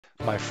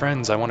My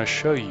friends, I want to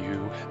show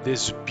you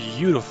this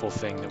beautiful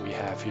thing that we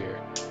have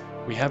here.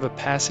 We have a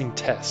passing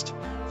test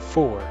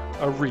for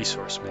a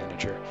resource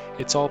manager.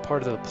 It's all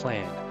part of the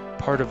plan,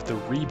 part of the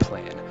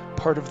replan,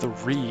 part of the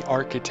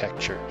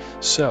re-architecture.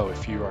 So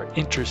if you are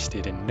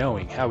interested in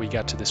knowing how we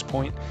got to this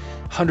point,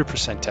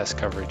 100% test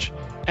coverage,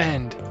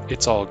 and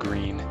it's all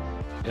green,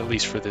 at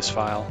least for this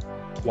file.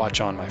 Watch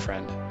on, my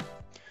friend.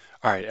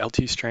 All right,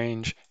 LT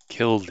Strange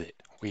killed it.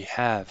 We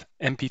have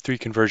MP3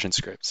 conversion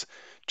scripts,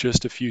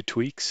 just a few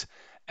tweaks,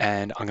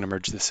 and I'm going to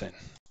merge this in.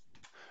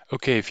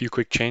 Okay, a few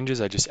quick changes.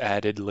 I just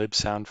added lib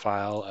sound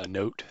file, a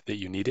note that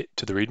you need it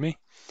to the README,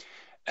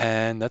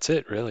 and that's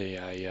it really.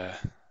 I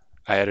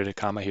added a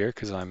comma here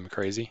because I'm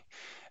crazy,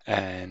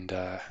 and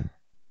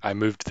I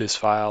moved this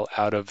file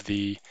out of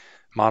the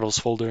models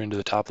folder into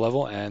the top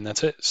level, and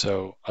that's it.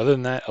 So other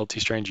than that, LT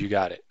Strange, you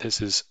got it.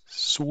 This is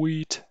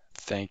sweet.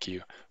 Thank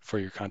you for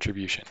your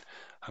contribution.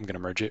 I'm going to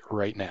merge it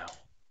right now.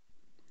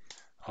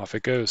 Off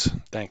it goes.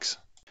 Thanks.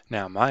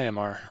 Now my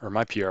MR, or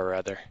my PR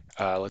rather,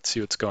 let's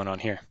see what's going on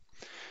here.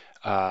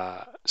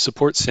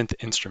 Support synth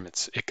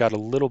instruments. It got a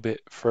little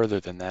bit further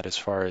than that as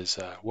far as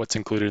what's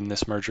included in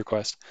this merge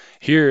request.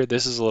 Here,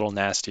 this is a little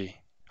nasty.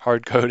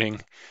 Hard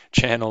coding,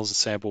 channels,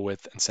 sample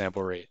width, and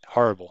sample rate.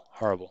 Horrible,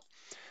 horrible.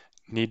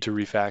 Need to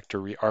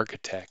refactor,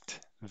 re-architect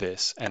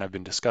this, and I've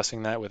been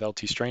discussing that with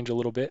LT Strange a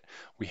little bit.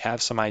 We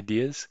have some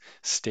ideas.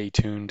 Stay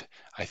tuned.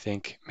 I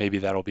think maybe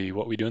that'll be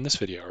what we do in this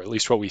video, or at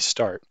least what we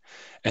start.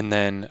 And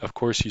then, of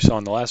course, you saw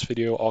in the last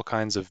video all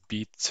kinds of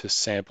beat to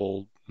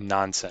sample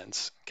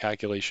nonsense,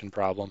 calculation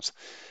problems.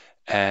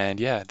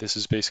 And yeah, this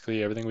is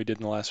basically everything we did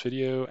in the last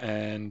video,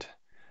 and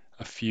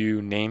a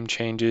few name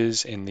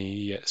changes in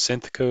the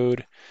synth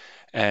code,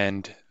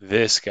 and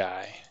this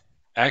guy.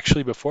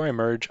 Actually, before I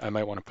merge, I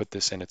might want to put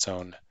this in its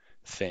own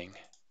thing.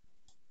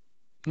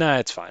 Nah,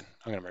 it's fine.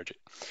 I'm going to merge it.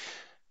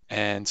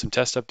 And some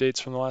test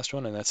updates from the last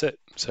one, and that's it.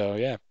 So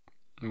yeah,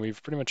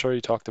 we've pretty much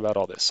already talked about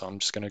all this. So I'm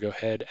just going to go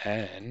ahead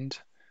and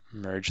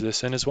merge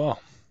this in as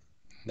well.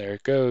 There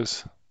it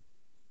goes.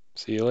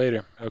 See you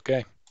later.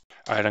 Okay.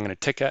 All right, I'm going to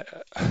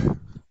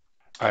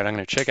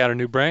check out a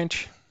new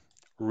branch.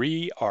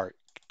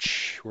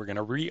 Re-arch. We're going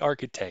to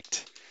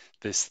re-architect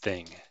this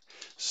thing.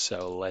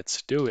 So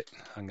let's do it.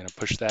 I'm going to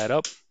push that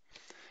up,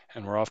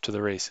 and we're off to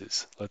the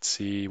races. Let's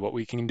see what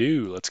we can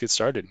do. Let's get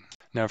started.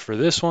 Now for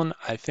this one,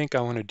 I think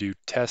I want to do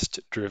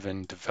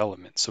test-driven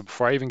development. So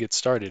before I even get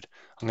started,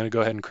 I'm going to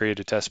go ahead and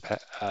create a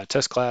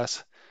test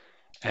class,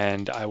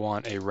 and I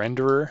want a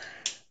renderer,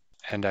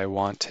 and I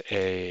want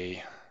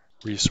a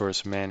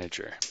resource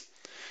manager.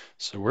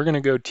 So we're going to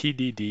go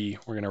TDD,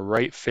 we're going to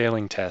write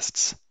failing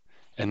tests,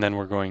 and then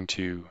we're going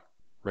to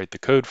write the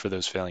code for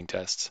those failing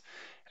tests,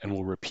 and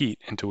we'll repeat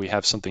until we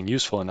have something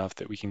useful enough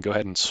that we can go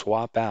ahead and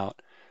swap out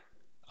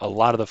a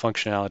lot of the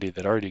functionality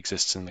that already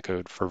exists in the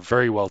code for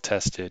very well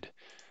tested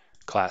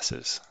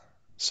classes.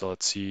 So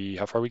let's see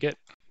how far we get.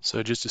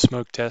 So just a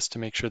smoke test to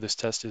make sure this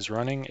test is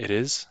running. It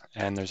is,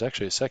 and there's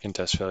actually a second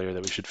test failure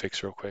that we should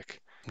fix real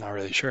quick. Not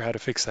really sure how to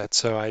fix that,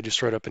 so I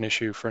just wrote up an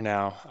issue for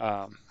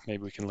now.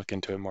 Maybe we can look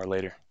into it more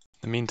later. In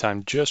the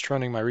meantime, just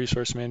running my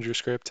resource manager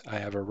script, I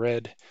have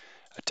a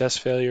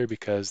test failure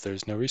because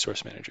there's no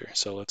resource manager.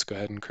 So let's go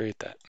ahead and create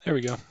that. There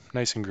we go,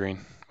 nice and green.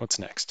 What's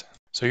next?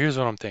 So here's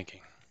what I'm thinking.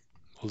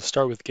 We'll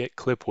start with get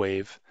clip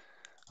wave.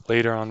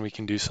 Later on, we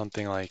can do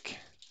something like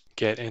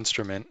get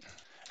instrument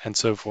and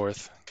so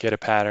forth, get a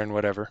pattern,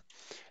 whatever.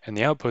 And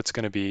the output's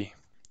going to be,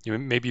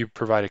 maybe you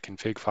provide a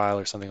config file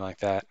or something like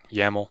that,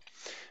 YAML.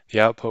 The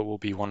output will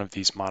be one of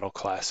these model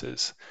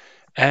classes.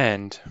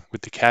 And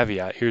with the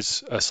caveat,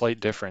 here's a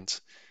slight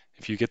difference.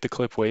 If you get the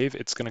clip wave,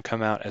 it's going to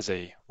come out as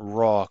a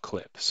raw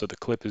clip. So the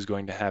clip is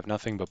going to have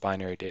nothing but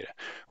binary data.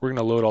 We're going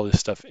to load all this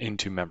stuff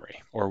into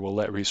memory, or we'll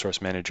let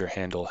Resource Manager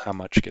handle how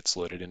much gets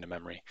loaded into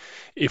memory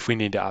if we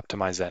need to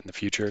optimize that in the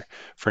future.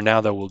 For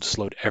now, though, we'll just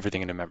load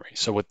everything into memory.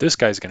 So what this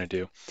guy's going to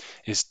do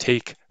is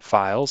take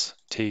files,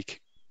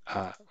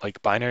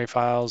 like binary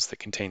files that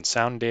contain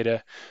sound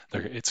data.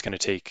 It's going to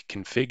take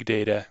config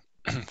data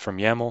from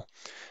YAML,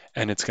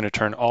 and it's going to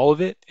turn all of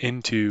it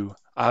into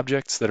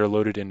objects that are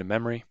loaded into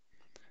memory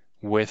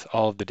with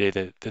all of the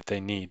data that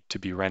they need to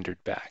be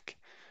rendered back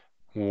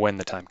when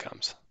the time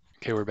comes.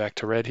 Okay, we're back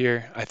to red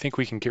here. I think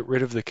we can get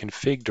rid of the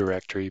config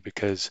directory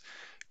because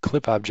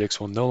clip objects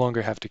will no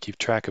longer have to keep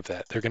track of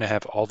that. They're going to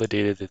have all the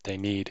data that they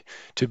need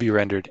to be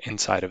rendered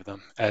inside of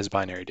them as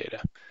binary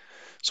data.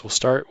 So we'll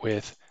start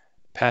with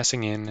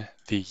passing in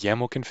the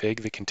YAML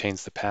config that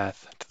contains the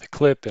path to the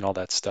clip and all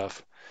that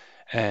stuff,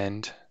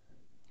 and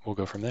we'll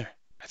go from there.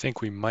 I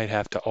think we might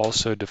have to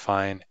also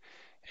define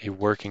a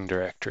working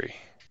directory,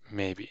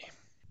 maybe.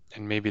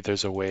 And maybe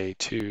there's a way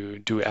to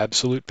do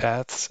absolute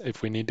paths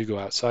if we need to go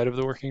outside of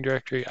the working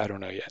directory. I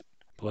don't know yet.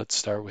 But let's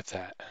start with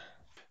that.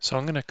 So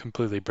I'm going to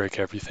completely break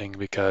everything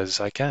because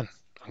I can.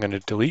 I'm going to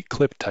delete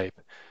clip type.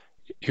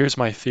 Here's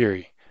my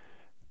theory.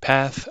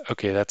 Path,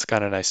 okay, that's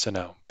kind of nice to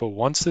know. But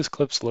once this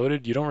clip's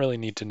loaded, you don't really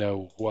need to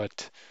know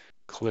what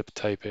clip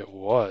type it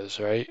was,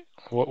 right?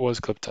 What was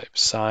clip type?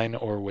 Sine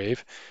or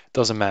wave?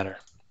 Doesn't matter.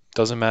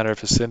 Doesn't matter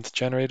if a synth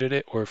generated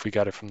it or if we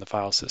got it from the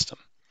file system.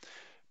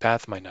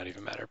 Path might not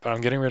even matter, but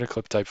I'm getting rid of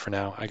clip type for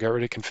now. I got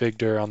rid of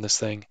config on this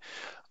thing.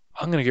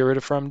 I'm going to get rid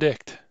of from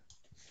dict.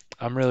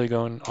 I'm really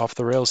going off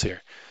the rails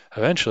here.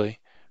 Eventually,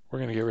 we're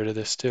going to get rid of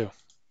this too.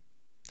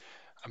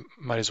 I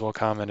might as well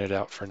comment it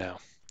out for now.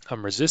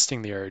 I'm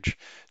resisting the urge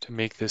to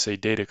make this a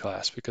data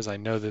class because I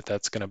know that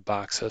that's going to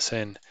box us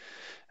in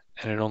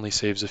and it only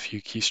saves a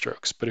few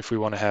keystrokes. But if we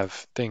want to have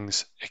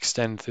things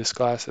extend this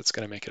class, it's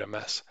going to make it a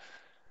mess.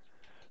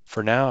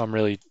 For now, I'm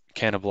really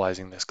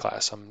cannibalizing this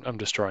class. I'm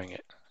destroying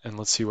it. And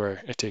let's see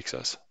where it takes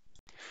us.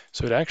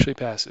 So it actually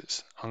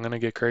passes. I'm going to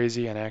get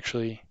crazy and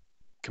actually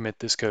commit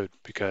this code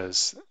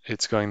because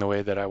it's going the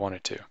way that I want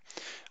it to.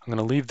 I'm going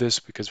to leave this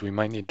because we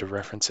might need to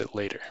reference it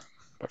later.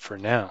 But for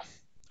now,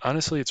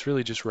 honestly, it's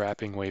really just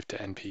wrapping wave to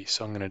NP,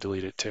 so I'm going to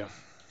delete it too.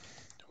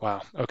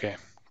 Wow, okay.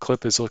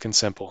 Clip is looking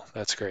simple.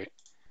 That's great.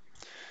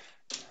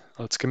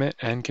 Let's commit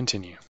and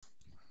continue.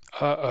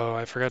 Uh-oh,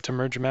 I forgot to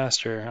merge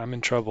master. I'm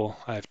in trouble.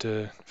 I have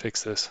to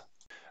fix this.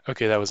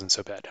 Okay, that wasn't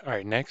so bad. All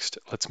right, next,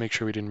 let's make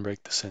sure we didn't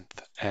break the synth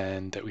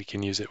and that we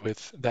can use it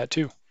with that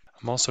too.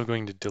 I'm also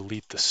going to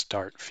delete the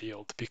start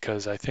field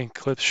because I think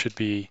clips should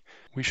be,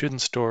 we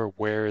shouldn't store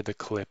where the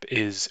clip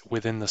is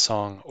within the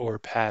song or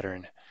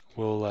pattern.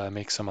 We'll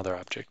make some other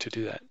object to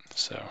do that.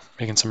 So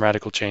making some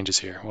radical changes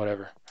here,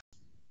 whatever.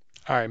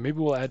 All right, maybe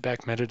we'll add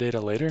back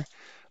metadata later,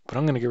 but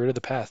I'm going to get rid of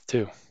the path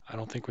too. I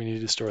don't think we need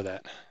to store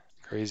that.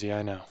 Crazy,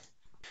 I know.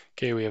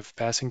 Okay, we have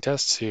passing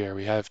tests here.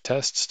 We have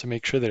tests to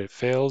make sure that it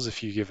fails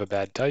if you give a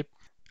bad type.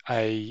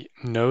 I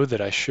know that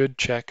I should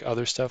check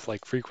other stuff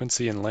like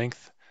frequency and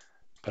length,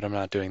 but I'm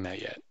not doing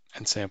that yet.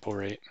 And sample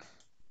rate.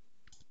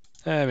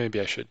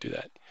 Maybe I should do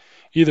that.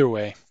 Either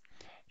way,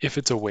 if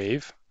it's a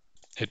wave,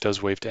 it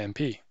does wave to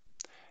MP.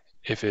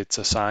 If it's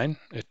a sign,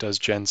 it does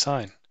gen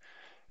sign.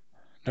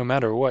 No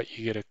matter what,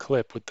 you get a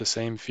clip with the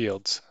same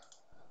fields.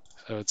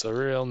 So it's a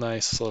real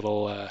nice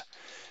little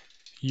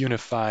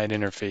unified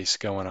interface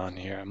going on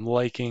here. I'm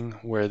liking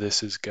where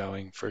this is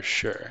going for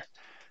sure.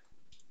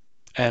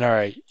 And all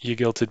right, you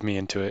guilted me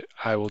into it.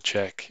 I will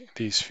check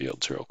these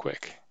fields real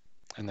quick,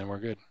 and then we're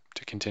good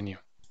to continue.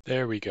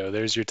 There we go.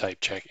 There's your type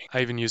checking.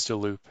 I even used a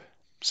loop,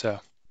 so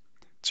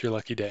it's your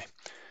lucky day.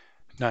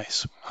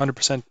 Nice.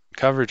 100%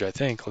 coverage, I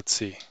think. Let's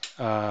see.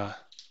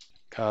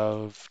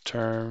 Cov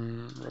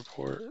term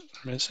report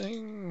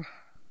missing.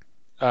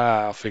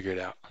 I'll figure it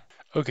out.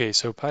 Okay,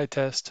 so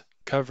pytest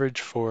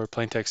coverage for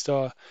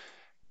plaintext-cov,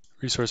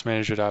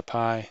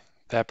 ResourceManager.py.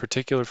 That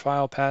particular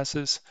file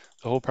passes.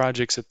 The whole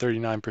project's at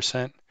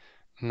 39%.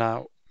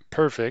 Not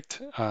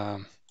perfect,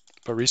 but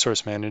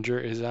Resource Manager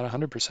is at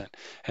 100%.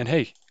 And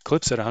hey,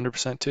 Clip's at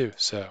 100% too.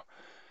 So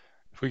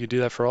if we could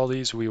do that for all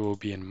these, we will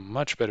be in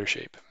much better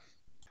shape.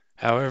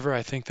 However,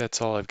 I think that's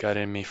all I've got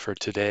in me for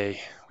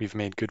today. We've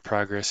made good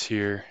progress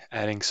here,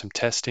 adding some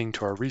testing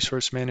to our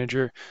Resource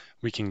Manager.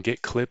 We can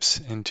get clips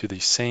into the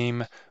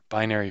same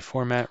binary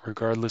format,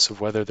 regardless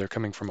of whether they're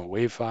coming from a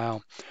WAV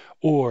file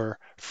or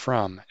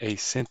from a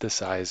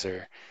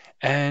synthesizer.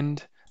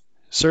 And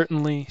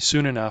certainly,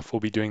 soon enough, we'll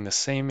be doing the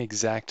same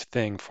exact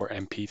thing for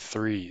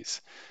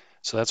MP3s.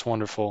 So that's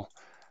wonderful.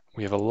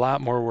 We have a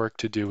lot more work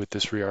to do with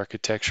this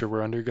re-architecture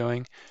we're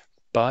undergoing,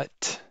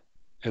 but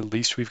at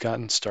least we've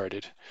gotten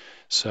started.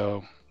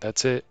 So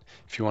that's it.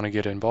 If you want to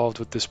get involved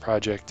with this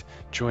project,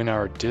 join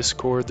our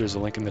Discord. There's a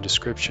link in the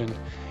description.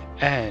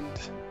 And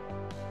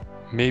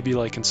maybe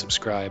like and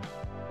subscribe.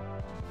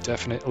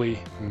 Definitely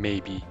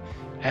maybe.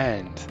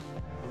 And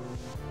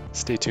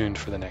stay tuned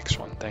for the next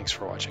one. Thanks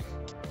for watching.